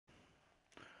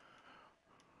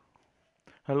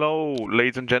Hello,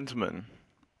 ladies and gentlemen.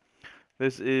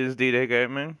 This is D-Day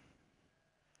Gaming.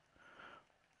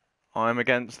 I'm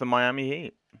against the Miami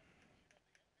Heat.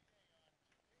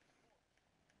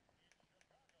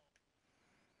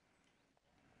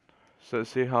 So let's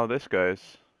see how this goes.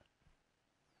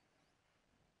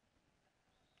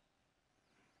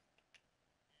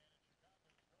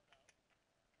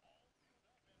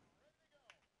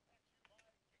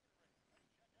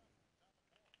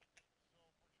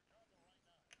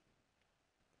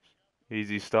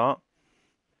 Easy start.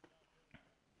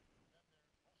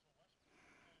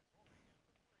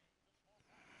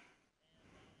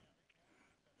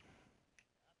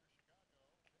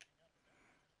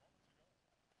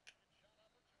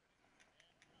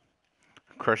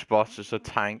 Chris Bosh is a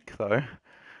tank, though. That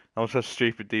was a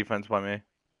stupid defense by me.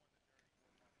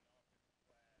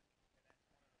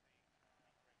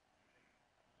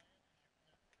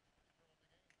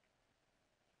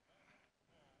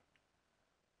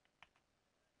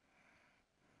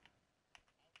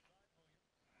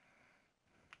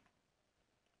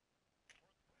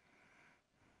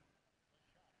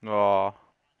 Oh.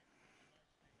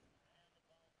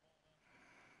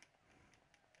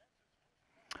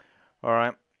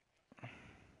 Alright.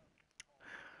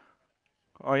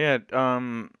 Oh yeah,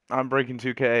 I'm breaking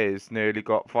 2K. He's nearly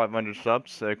got 500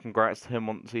 subs, so congrats to him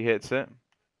once he hits it.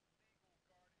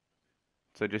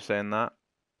 So just saying that.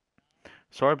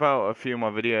 Sorry about a few of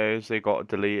my videos, they got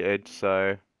deleted,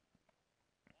 so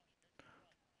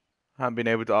I haven't been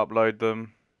able to upload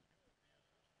them.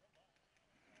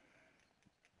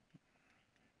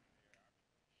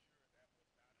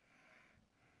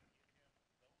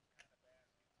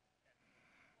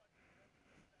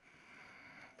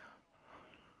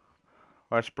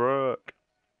 Westbrook.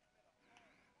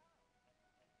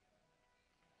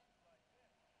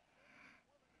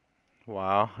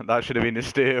 Wow, that should have been a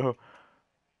steal.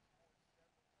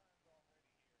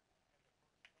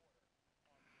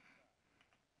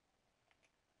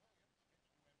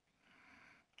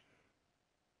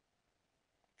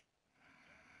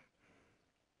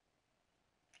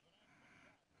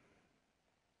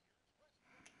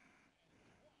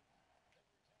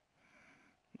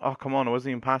 Oh, come on, I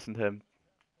wasn't even passing to him.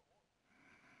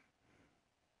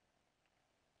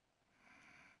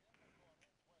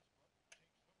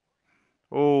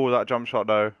 Oh, that jump shot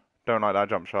though. Don't like that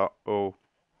jump shot. Oh,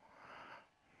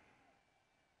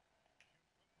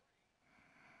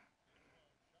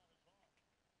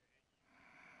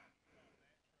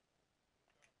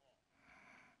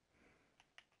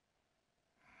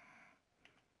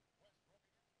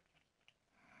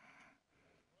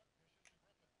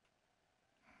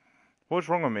 what's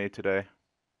wrong with me today?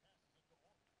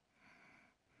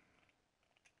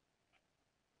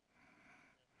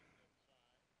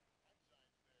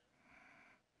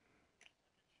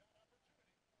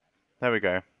 There we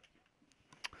go.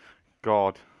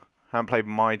 God, haven't played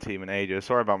my team in ages.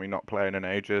 Sorry about me not playing in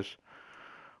ages.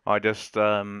 I just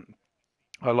I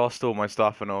lost all my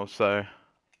stuff and all, so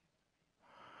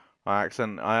I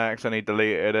accidentally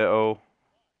deleted it all.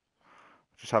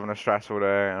 Just having a stressful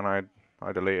day, and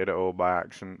I deleted it all by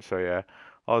accident. So yeah,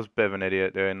 I was a bit of an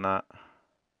idiot doing that.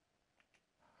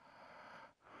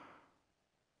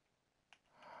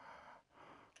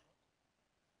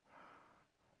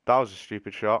 That was a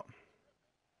stupid shot.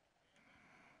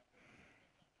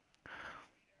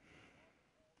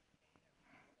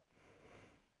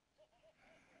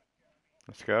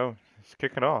 Let's go. Let's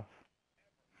kick it off.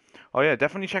 Oh yeah,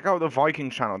 definitely check out the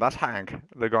Vikings channel. That's Hank,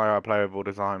 the guy I play with all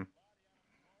the time.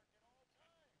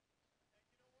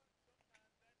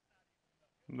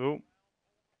 Nope.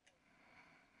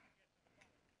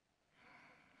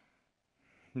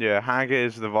 Yeah, Hank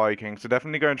is the Viking, so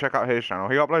definitely go and check out his channel.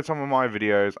 He uploads some of my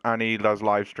videos and he does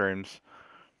live streams.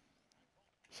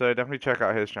 So definitely check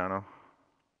out his channel.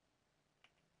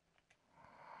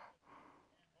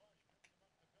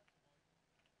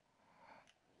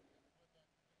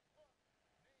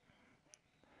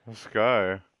 Let's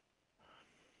go.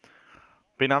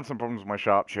 Been having some problems with my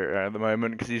sharpshooter at the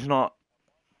moment because he's not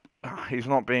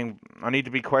being. I need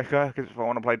to be quicker because if I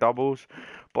want to play doubles,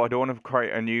 but I don't want to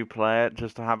create a new player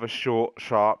just to have a short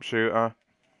sharpshooter.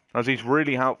 As he's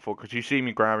really helpful because you see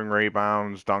me grabbing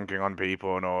rebounds, dunking on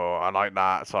people, and all. I like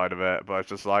that side of it, but it's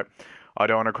just like I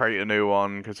don't want to create a new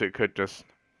one because it could just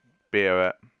be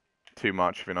a bit too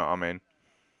much, if you know what I mean.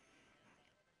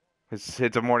 His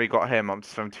I've already got him up to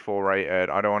 74 rated.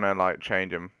 I don't want to like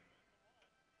change him.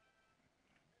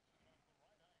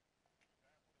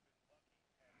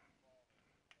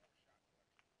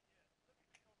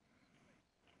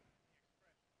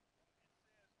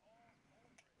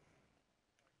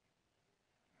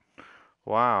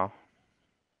 Wow.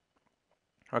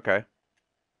 Okay.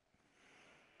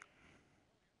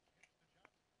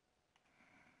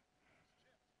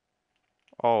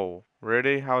 Oh,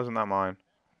 really? How isn't that mine?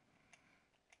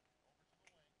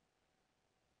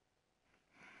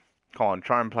 Come on,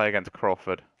 try and play against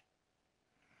Crawford.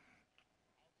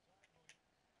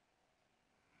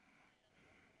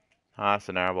 Ah, that's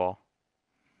an air ball.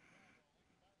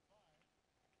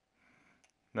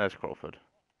 There's Crawford.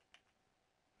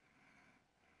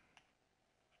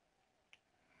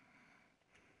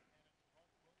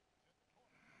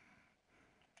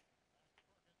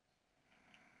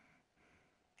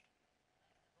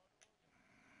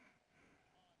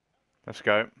 Let's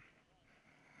go.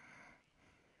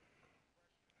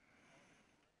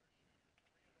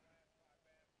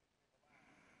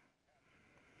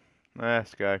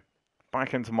 Let's go.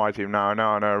 Back into my team now.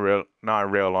 Now I know now I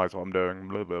realise what I'm doing.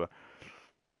 Blah, blah, blah.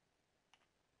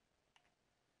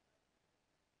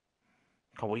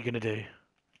 God, what are you gonna do?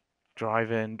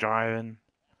 Drive in, drive in.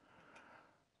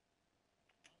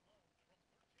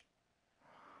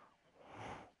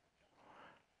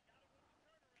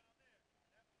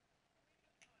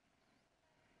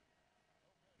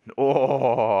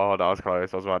 Oh, that was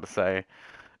close. I was about to say.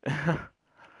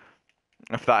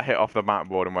 If that hit off the mat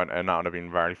board and went in, that would have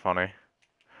been very funny.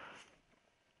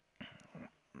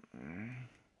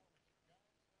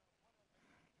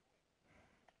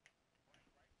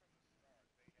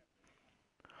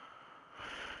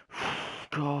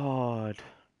 God.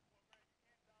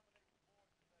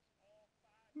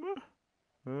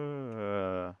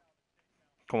 Uh,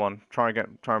 Come on, try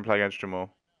and play against Jamal.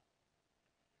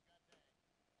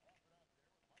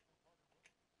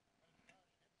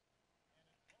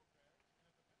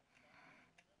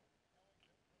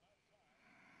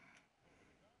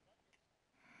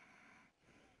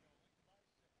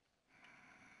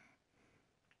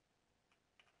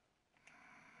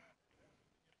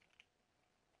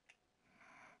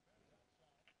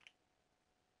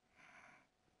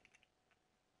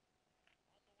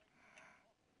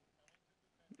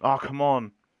 Oh, come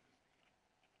on.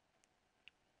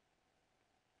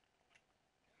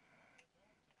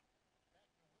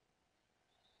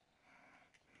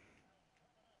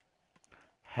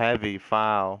 Heavy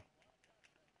foul.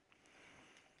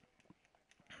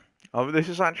 Oh, this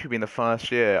has actually been the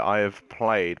first year I have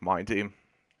played my team.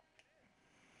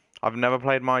 I've never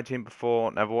played my team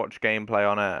before, never watched gameplay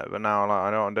on it, but now like,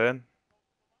 I know what I'm doing.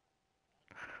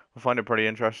 I find it pretty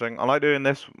interesting. I like doing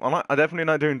this. I definitely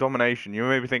like doing domination. You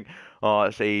maybe think, oh,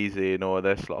 it's easy and all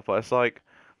this stuff, but it's like,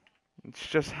 it's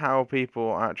just how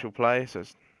people actually play. So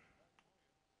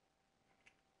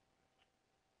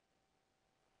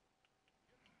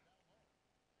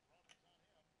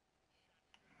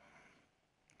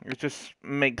it just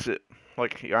makes it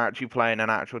like you're actually playing an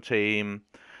actual team.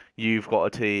 You've got a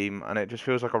team, and it just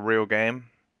feels like a real game.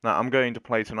 Now, I'm going to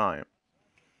play tonight,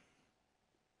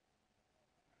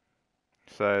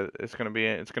 so it's gonna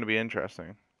be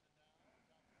interesting.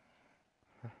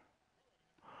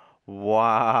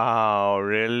 Wow,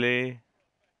 really?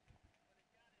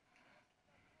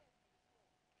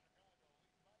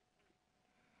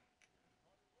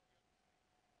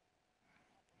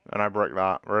 And I broke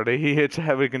that. Ready? It's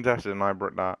heavily contested, and I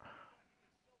broke that.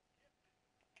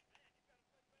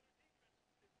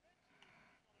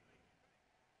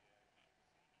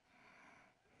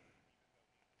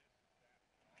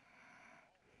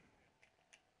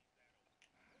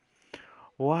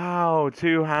 Wow,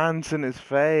 two hands in his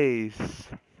face.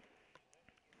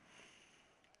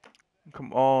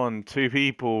 Come on, two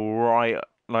people right,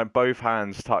 like both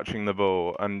hands touching the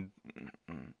ball, and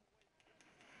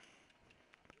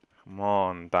come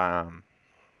on, damn.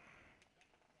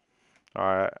 All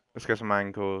right, let's get some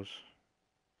ankles.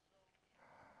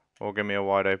 Or give me a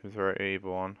wide open throw, either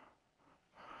one.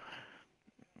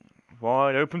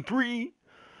 Wide open three.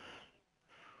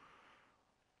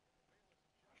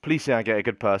 Please say I get a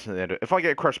good person at the end. If I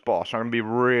get Chris Bosh, I'm gonna be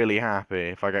really happy.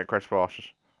 If I get Chris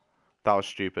Bosh, that was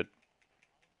stupid.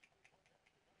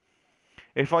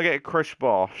 If I get Chris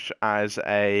Bosh as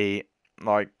a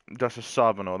like just a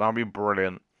sub and all, that'd be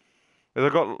brilliant. Because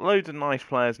I've got loads of nice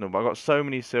players now, but I've got so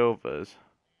many silvers.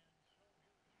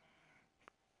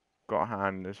 Got a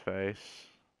hand in his face.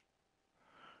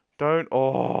 Don't.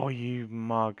 Oh, you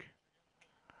mug.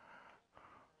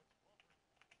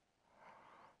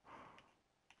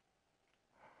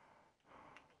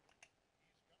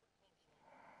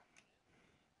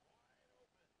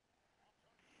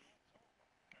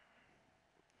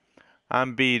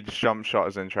 And Bede's jump shot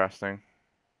is interesting.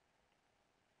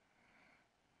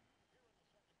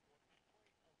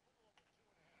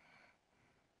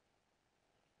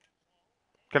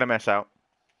 Get a mess out.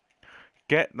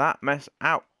 Get that mess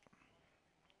out.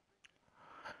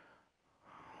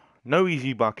 No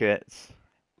easy buckets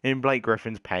in Blake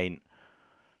Griffin's paint.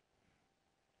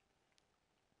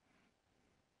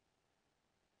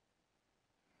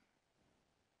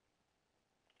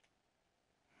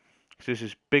 This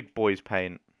is big boys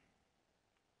paint.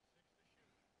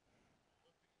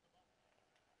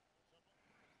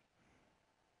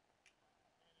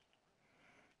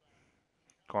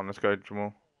 Come on, let's go,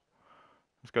 Jamal.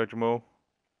 Let's go, Jamal.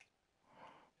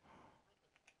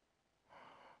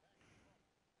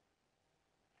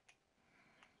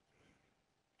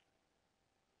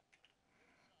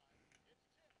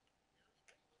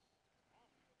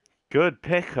 Good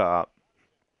pickup.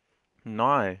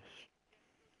 Nice.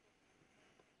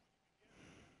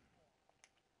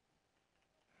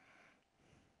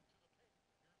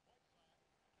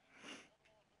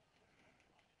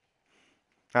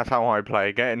 That's how I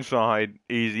play. Get inside,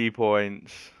 easy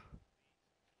points.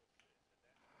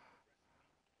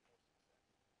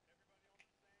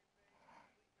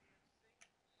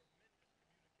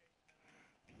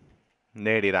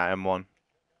 Nearly that M1.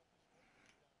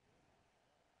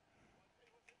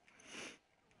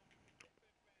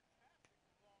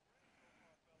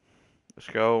 Let's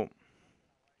go.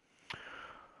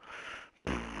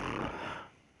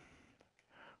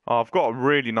 Oh, I've got a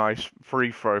really nice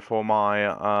free throw for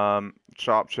my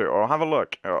sharpshooter. I'll have a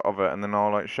look of it and then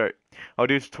I'll like show. I'll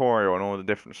do a tutorial on all the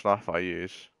different stuff I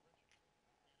use.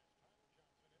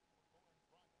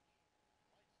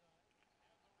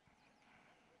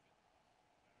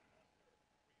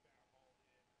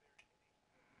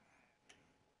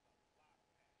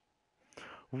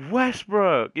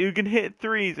 Westbrook, you can hit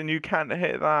threes and you can't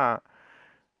hit that.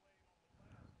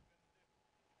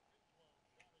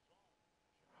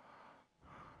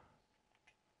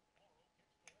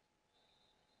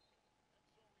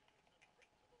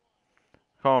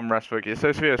 Come on, Westbrook. You're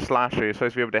supposed to be a slasher. You're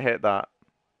supposed to be able to hit that.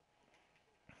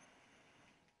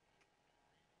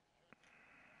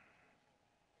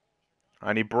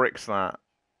 And he bricks that.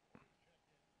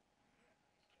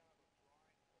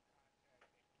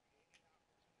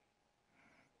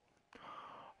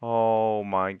 Oh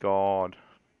my god.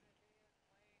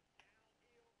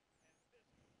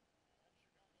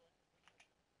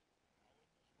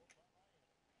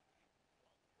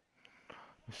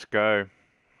 Let's go.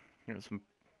 Get some.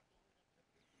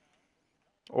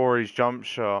 Or his jump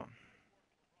shot.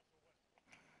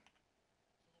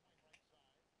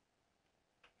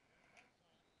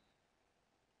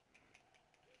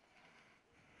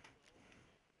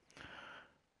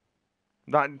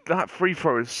 That free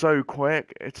throw is so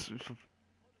quick. It's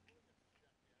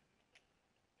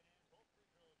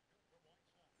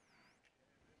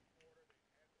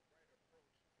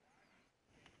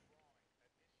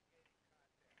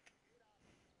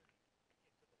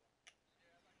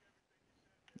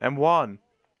M1.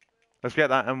 Let's get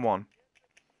that M1.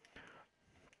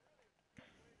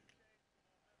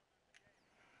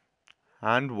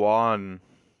 And one.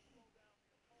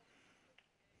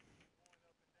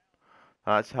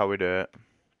 That's how we do it.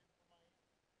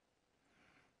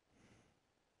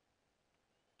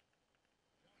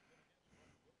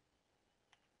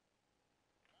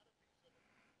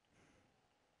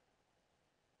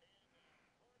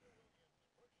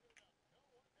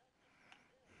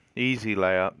 Easy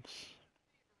layups.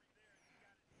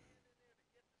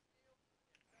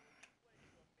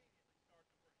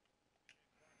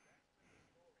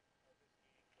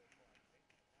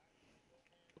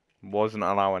 Wasn't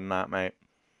allowing that, mate.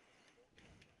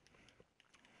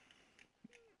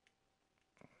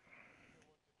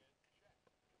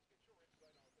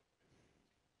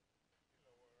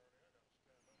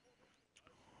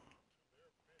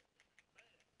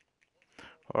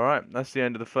 Alright, that's the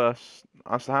end of the first.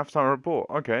 That's the halftime report.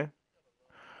 Okay.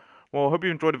 Well, I hope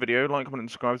you enjoyed the video. Like, comment, and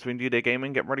subscribe to Indie Day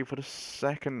Gaming. Get ready for the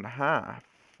second half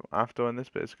after when this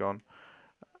bit's gone.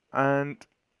 And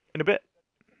in a bit.